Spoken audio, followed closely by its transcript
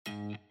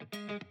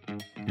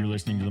You're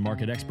listening to the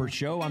Market Expert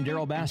Show. I'm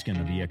Daryl Baskin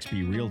of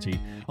eXp Realty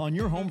on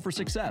your home for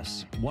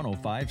success,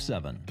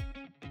 105.7.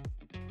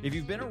 If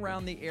you've been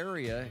around the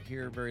area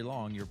here very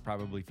long, you're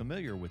probably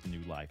familiar with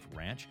New Life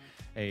Ranch,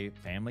 a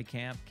family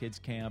camp, kids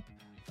camp,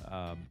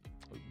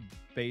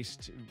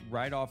 based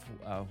right off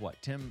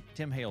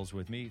Tim Hale's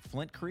with me,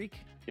 Flint Creek.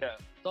 Yeah,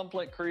 it's on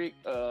Flint Creek,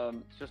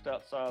 just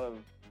outside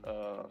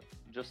of,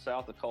 just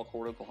south of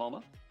Colcord,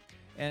 Oklahoma.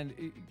 And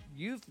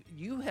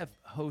you have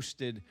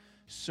hosted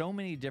so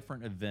many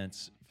different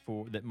events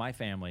that my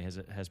family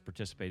has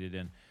participated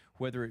in,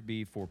 whether it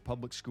be for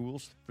public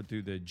schools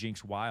through the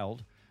Jinx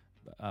Wild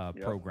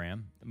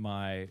program.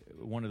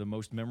 One of the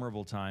most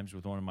memorable times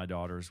with one of my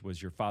daughters was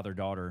your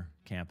father-daughter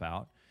camp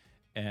out.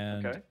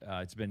 And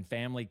it's been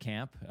family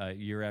camp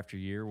year after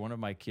year. One of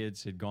my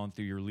kids had gone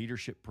through your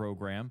leadership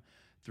program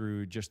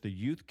through just the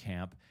youth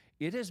camp.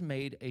 It has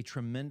made a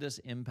tremendous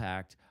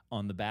impact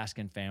on the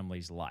Baskin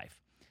family's life.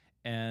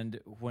 And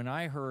when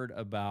I heard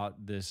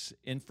about this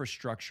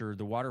infrastructure,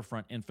 the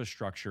waterfront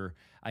infrastructure,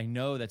 I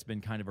know that's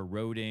been kind of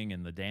eroding,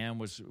 and the dam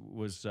was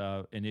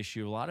an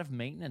issue. A lot of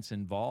maintenance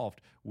involved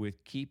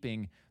with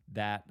keeping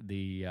that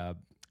the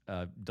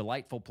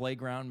delightful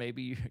playground,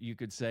 maybe you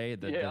could say,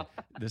 the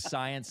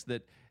science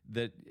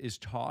that is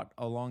taught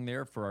along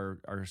there for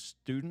our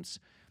students.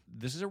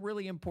 This is a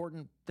really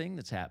important thing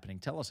that's happening.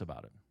 Tell us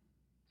about it.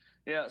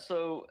 Yeah,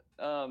 so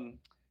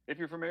if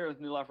you're familiar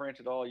with New Life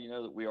Ranch at all, you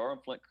know that we are in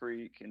Flint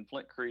Creek. In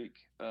Flint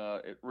Creek,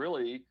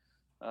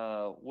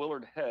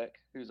 Willard Heck,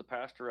 who's a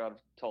pastor out of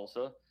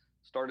Tulsa,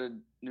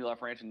 started New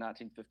Life Ranch in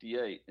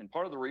 1958. And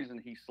part of the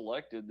reason he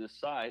selected this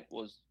site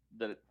was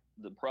that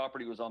the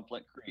property was on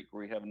Flint Creek,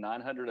 where we have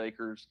 900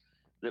 acres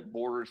that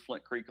borders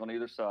Flint Creek on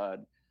either side.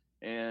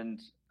 And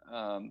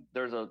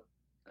there's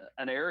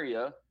an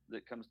area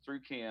that comes through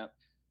camp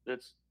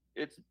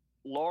it's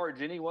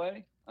large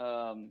anyway,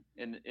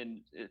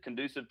 and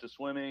conducive to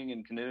swimming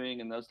and canoeing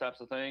and those types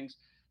of things.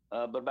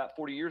 But about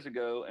 40 years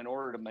ago, in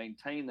order to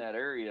maintain that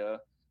area,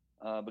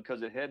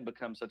 because it had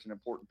become such an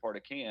important part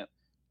of camp,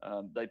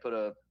 they put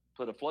a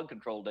flood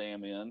control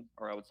dam in,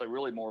 or I would say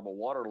really more of a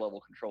water level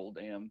control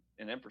dam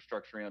and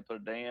infrastructure in. Put a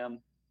dam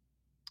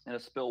and a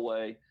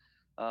spillway,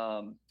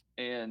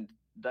 and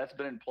that's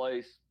been in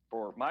place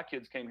for my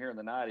kids came here in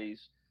the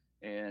 90s,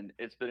 and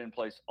it's been in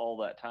place all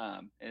that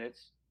time, and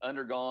it's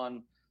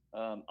undergone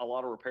a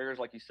lot of repairs.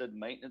 Like you said,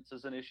 maintenance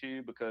is an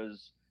issue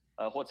because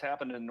what's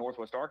happened in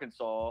Northwest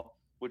Arkansas,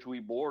 which we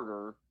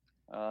border,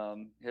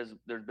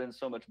 there's been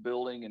so much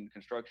building and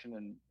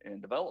construction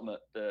and development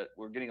that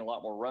we're getting a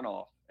lot more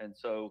runoff. And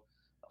so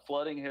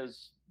flooding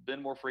has been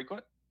more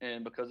frequent.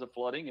 And because of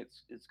flooding,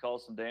 it's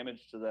caused some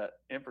damage to that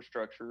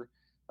infrastructure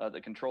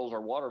that controls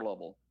our water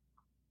level.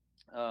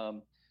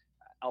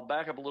 I'll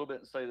back up a little bit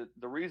and say that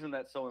the reason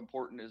that's so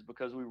important is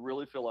because we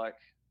really feel like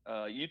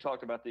you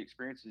talked about the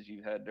experiences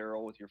you've had,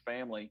 Daryl, with your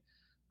family.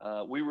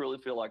 We really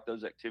feel like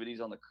those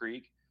activities on the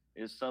creek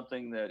is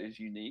something that is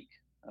unique,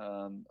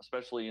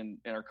 especially in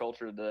our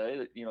culture today.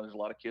 That there's a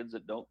lot of kids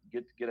that don't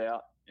get to get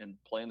out and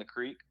play in the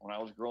creek. When I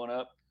was growing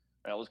up,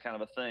 that was kind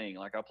of a thing.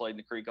 Like I played in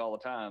the creek all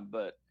the time.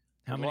 But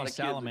how many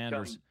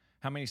salamanders?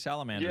 How many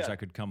salamanders I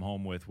could come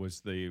home with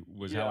was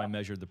how I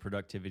measured the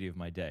productivity of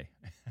my day.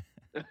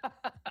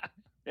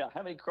 Yeah,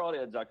 how many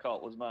crawdads I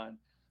caught was mine.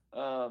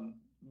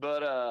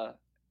 But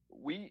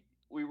we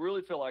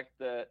really feel like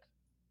that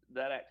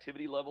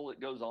activity level that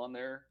goes on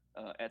there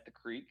at the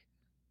creek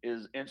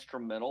is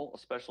instrumental,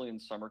 especially in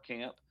summer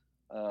camp,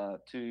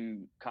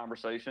 to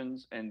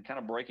conversations and kind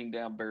of breaking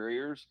down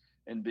barriers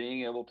and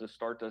being able to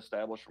start to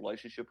establish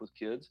relationship with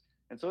kids.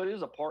 And so it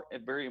is a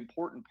very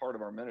important part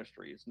of our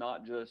ministry. It's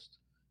not just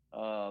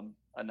a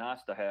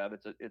nice to have;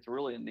 it's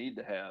really a need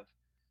to have.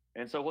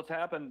 And so what's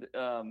happened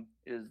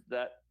is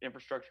that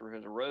infrastructure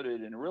has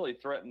eroded and really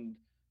threatened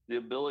the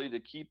ability to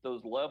keep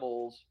those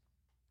levels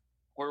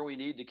where we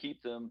need to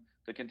keep them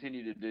to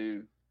continue to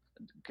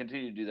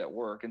do that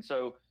work. And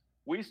so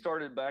we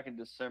started back in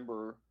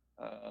December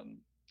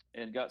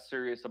and got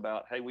serious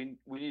about, hey, we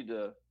need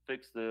to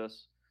fix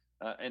this,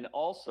 and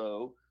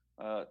also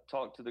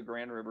talk to the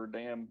Grand River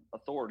Dam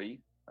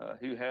Authority,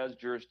 who has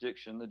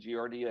jurisdiction. The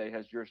GRDA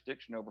has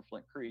jurisdiction over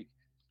Flint Creek.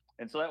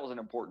 And so that was an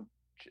important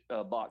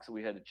box that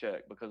we had to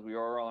check, because we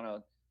are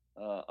on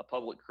a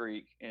public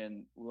creek,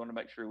 and we want to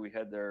make sure we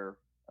had their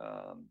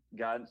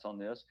guidance on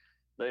this.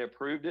 They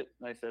approved it,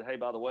 and they said, hey,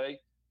 by the way,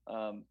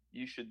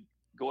 you should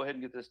go ahead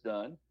and get this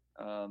done,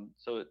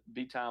 so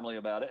be timely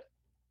about it.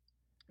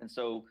 And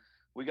so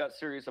we got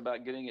serious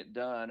about getting it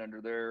done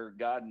under their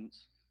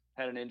guidance,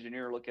 had an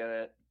engineer look at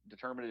it,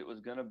 determined it was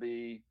going to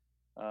be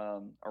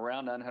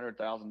around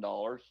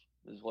 $900,000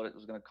 is what it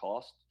was going to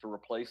cost to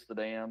replace the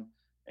dam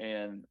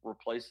and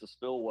replace the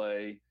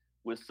spillway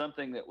with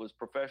something that was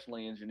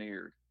professionally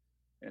engineered.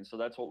 And so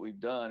that's what we've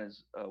done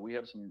is we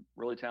have some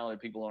really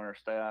talented people on our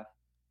staff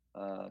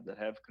that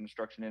have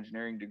construction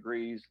engineering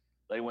degrees.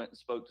 They went and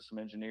spoke to some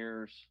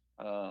engineers,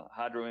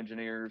 hydro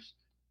engineers.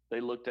 They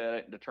looked at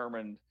it and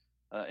determined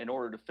in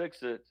order to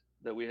fix it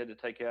that we had to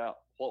take out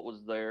what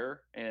was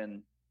there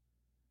and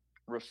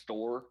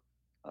restore,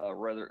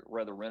 rather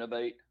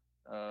renovate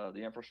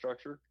the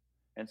infrastructure.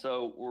 And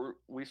so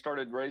we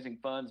started raising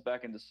funds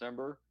back in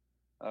December,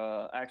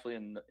 actually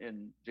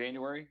in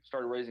January,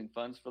 started raising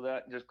funds for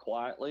that just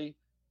quietly,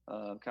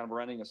 kind of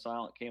running a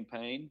silent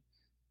campaign.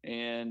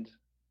 And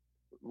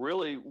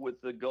really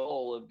with the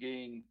goal of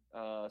getting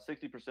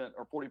 60%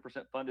 or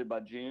 40% funded by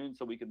June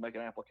so we could make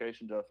an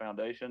application to a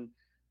foundation.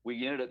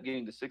 We ended up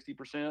getting to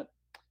 60%.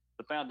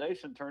 The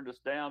foundation turned us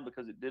down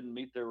because it didn't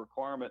meet their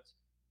requirements,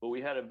 but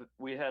we had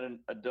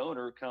a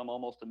donor come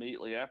almost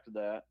immediately after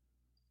that.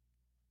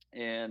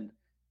 And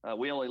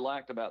we only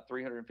lacked about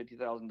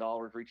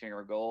 $350,000 reaching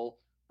our goal.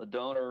 The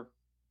donor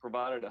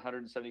provided a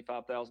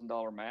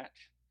 $175,000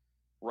 match.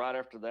 Right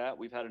after that,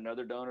 we've had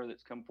another donor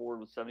that's come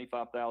forward with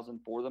 $75,000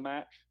 for the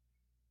match.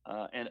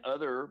 And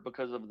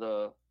because of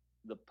the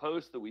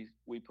post that we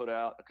put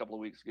out a couple of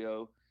weeks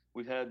ago,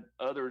 we've had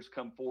others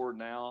come forward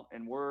now,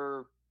 and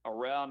we're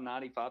around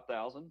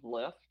 95,000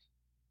 left.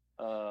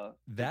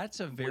 That's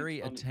a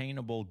very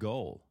attainable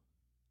goal.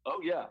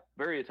 Oh yeah,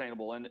 very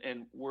attainable.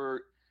 And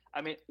we're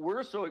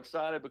so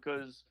excited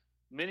because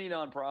many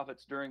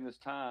nonprofits during this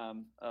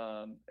time,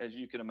 as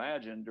you can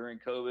imagine, during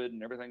COVID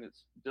and everything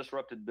that's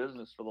disrupted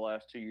business for the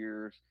last 2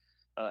 years,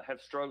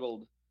 have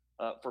struggled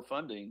for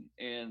funding.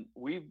 And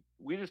we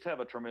just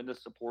have a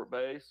tremendous support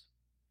base,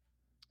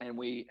 and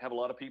we have a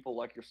lot of people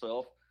like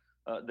yourself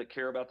that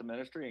care about the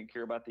ministry and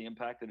care about the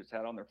impact that it's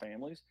had on their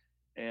families.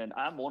 And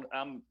I'm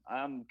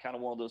kind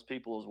of one of those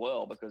people as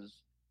well,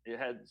 because it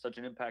had such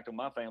an impact on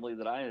my family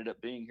that I ended up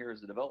being here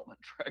as a development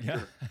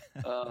director.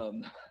 Yeah.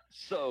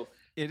 So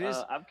it is.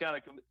 I've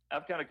kind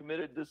of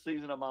committed this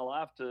season of my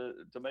life to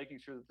making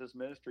sure that this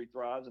ministry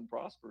thrives and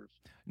prospers.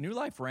 New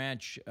Life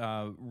Ranch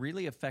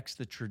really affects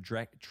the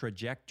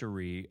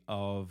trajectory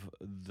of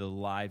the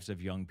lives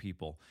of young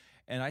people.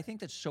 And I think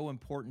that's so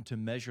important to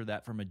measure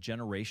that from a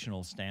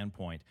generational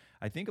standpoint.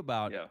 I think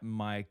about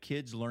my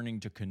kids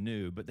learning to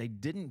canoe, but they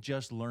didn't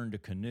just learn to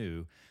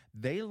canoe.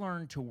 They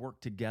learned to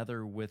work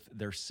together with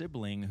their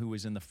sibling who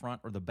was in the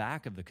front or the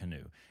back of the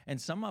canoe.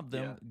 And some of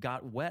them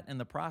got wet in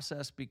the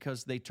process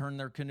because they turned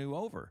their canoe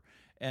over.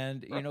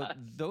 And,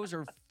 those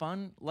are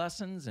fun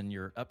lessons, and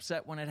you're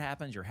upset when it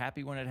happens. You're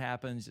happy when it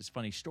happens. It's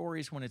funny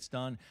stories when it's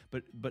done.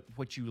 But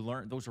what you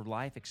learn, those are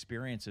life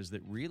experiences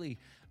that really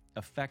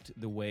affect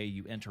the way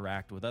you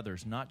interact with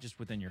others, not just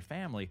within your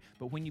family,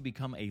 but when you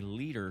become a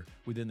leader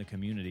within the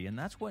community. And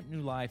that's what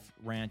New Life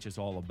Ranch is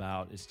all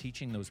about, is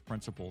teaching those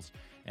principles.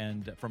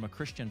 And from a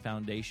Christian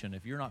foundation,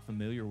 if you're not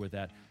familiar with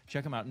that,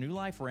 check them out. New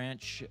Life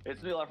Ranch.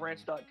 It's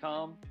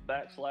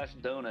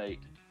newliferanch.com/donate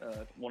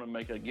if you want to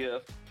make a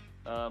gift.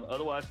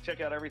 Otherwise, check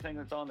out everything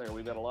that's on there.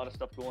 We've got a lot of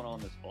stuff going on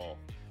this fall.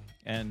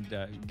 And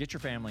get your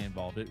family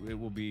involved. It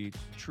will be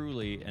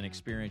truly an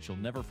experience you'll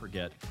never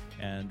forget,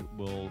 and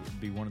will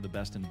be one of the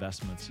best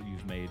investments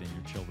you've made in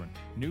your children.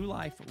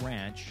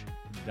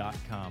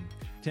 newliferanch.com.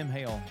 Tim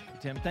Hale.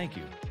 Tim, thank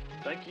you.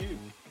 Thank you.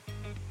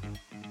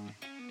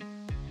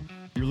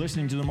 You're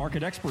listening to the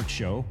Market Expert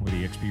Show with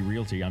eXp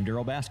Realty. I'm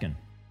Darryl Baskin.